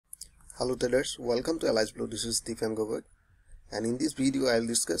Hello traders, welcome to Aliceblu. This is Stephen Gogoi, and in this video I'll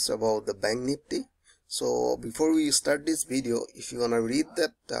discuss about the Bank Nifty. So before we start this video, if you wanna read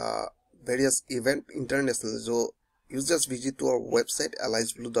that various event international, so you just visit to our website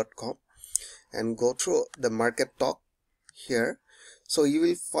aliceblue.com and go through the market talk here. So you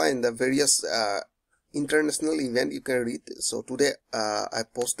will find the various international event you can read. So today I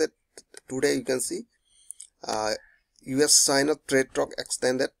posted. Today you can see US China trade talk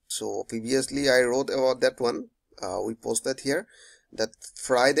extended. So previously I wrote about that one. We posted here that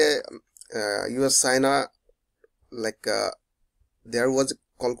Friday US China, like there was a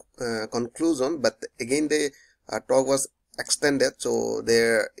conclusion, but again the talk was extended. So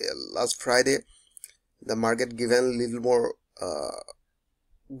there last Friday the market given little more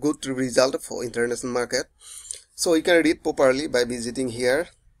good result for international market. So you can read properly by visiting here.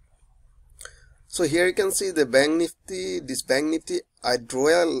 So here you can see the Bank Nifty. This Bank Nifty, I draw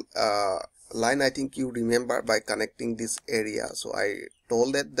a line, I think you remember, by connecting this area. So I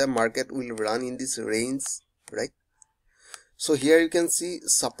told that the market will run in this range, right? So here you can see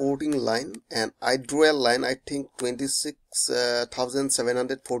supporting line, and I drew a line, I think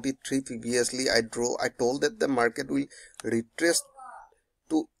 26,743 previously. I told that the market will retrace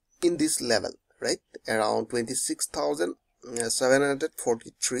to in this level, right? Around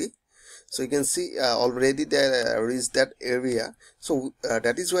 26,743. So you can see already there is that area. So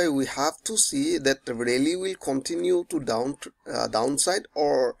that is why we have to see that the rally will continue to downside,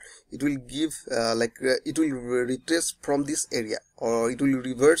 or it will give it will retrace from this area, or it will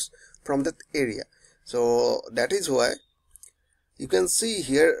reverse from that area. So that is why you can see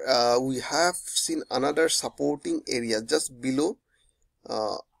here we have seen another supporting area just below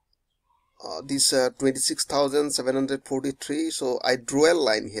this 26,743. So I drew a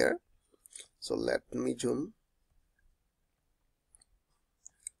line here. So let me zoom.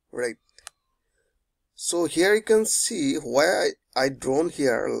 Right. So here you can see why I drawn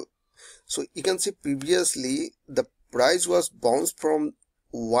here. So you can see previously the price was bounced from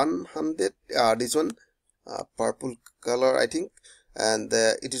 100. This one, purple color, I think, and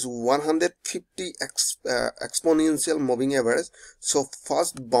it is 150 exponential moving average. So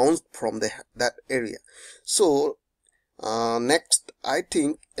first bounced from that area. So next, I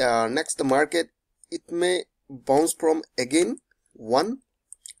think next the market, it may bounce from again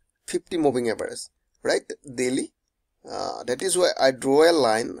 150 moving average, right, daily. That is why I draw a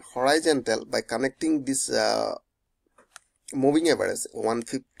line horizontal by connecting this moving average,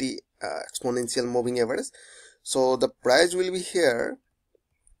 150 exponential moving average. So the price will be here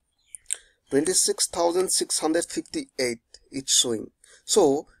 26,658 it's showing.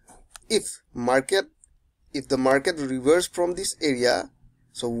 So if the market reverse from this area,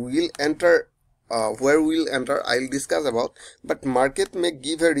 so we'll enter where we'll enter, I'll discuss about, but market may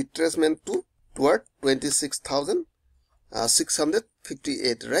give a retracement toward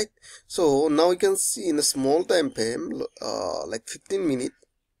 26,658, right? So now you can see in a small time frame, like 15 minutes.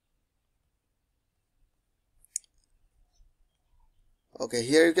 Okay,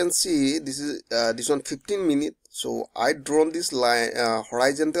 here you can see this is this one 15 minutes. So I drawn this line,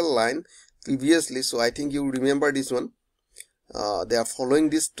 horizontal line previously. So I think you remember this one. They are following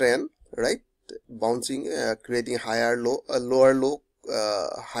this trend, right? Bouncing, creating higher low, lower low,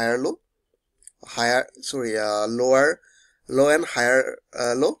 higher low, lower low and higher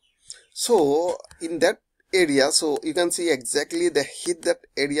low. So in that area, so you can see exactly they hit that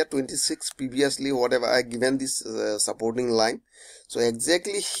area 26 previously, whatever I given this supporting line. So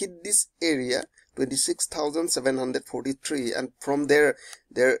exactly hit this area 26,743, and from there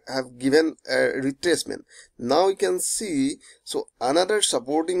they have given a retracement. Now you can see, so another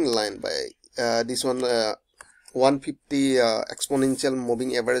supporting line by this one 150 exponential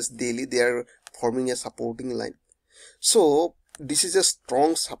moving average daily, they are forming a supporting line. So this is a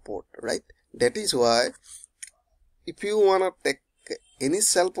strong support, right? That is why if you wanna take any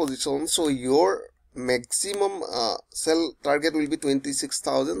sell position, so your maximum sell target will be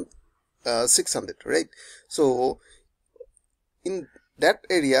 26,600, right? So in that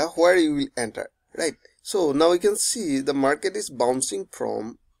area where you will enter, right? So now you can see the market is bouncing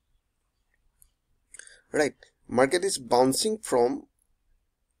from, right, market is bouncing from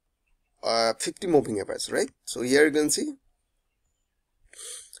 50 moving average, right? So here you can see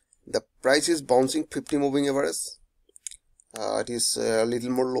the price is bouncing 50 moving average. It is a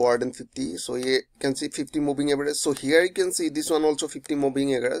little more lower than 50. So here you can see 50 moving average. So here you can see this one also 50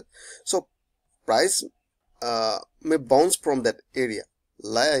 moving average. So price may bounce from that area,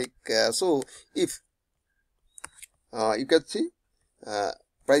 like so if you can see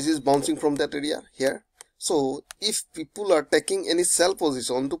price is bouncing from that area here. So if people are taking any sell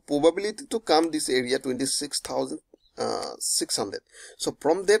position, the probability to come this area 26,600. So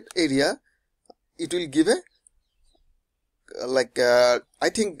from that area it will give a I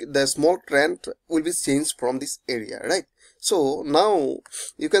think the small trend will be changed from this area, right? So now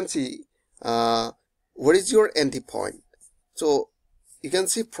you can see what is your entry point. So you can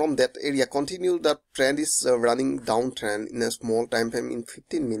see from that area continue the trend is running downtrend in a small time frame in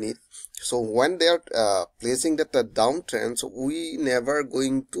 15 minutes. So when they are placing that downtrend, so we never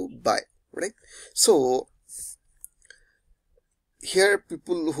going to buy, right? So here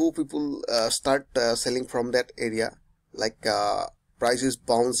people start selling from that area, like price is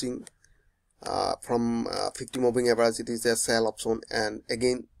bouncing from 50 moving average. It is a sell option, and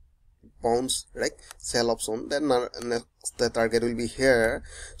again bounce, right? Sell option. Then next the target will be here.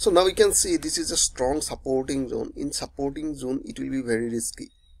 So now we can see this is a strong supporting zone. In supporting zone it will be very risky,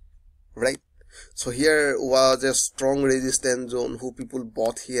 right? So here was a strong resistance zone who people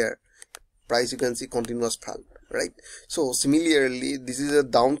bought here. Price you can see continuous fall, right? So similarly this is a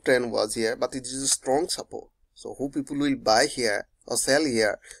downtrend was here, but it is a strong support. So who people will buy here or sell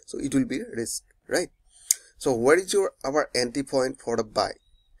here, so it will be risk, right? So what is our entry point for the buy?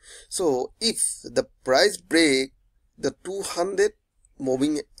 So if the price break the 200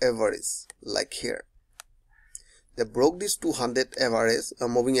 moving average, like here they broke this 200 average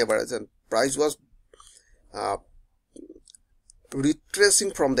moving average, and price was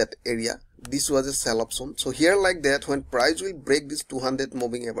retracing from that area. This was a sell option. So here like that, when price will break this 200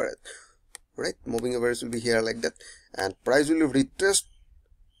 moving average, right, moving average will be here like that, and price will retrace,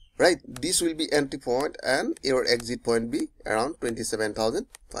 right? This will be entry point, and your exit point be around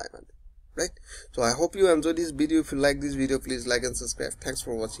 27,500, right? So I hope you enjoyed this video. If you like this video, please like and subscribe. Thanks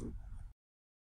for watching.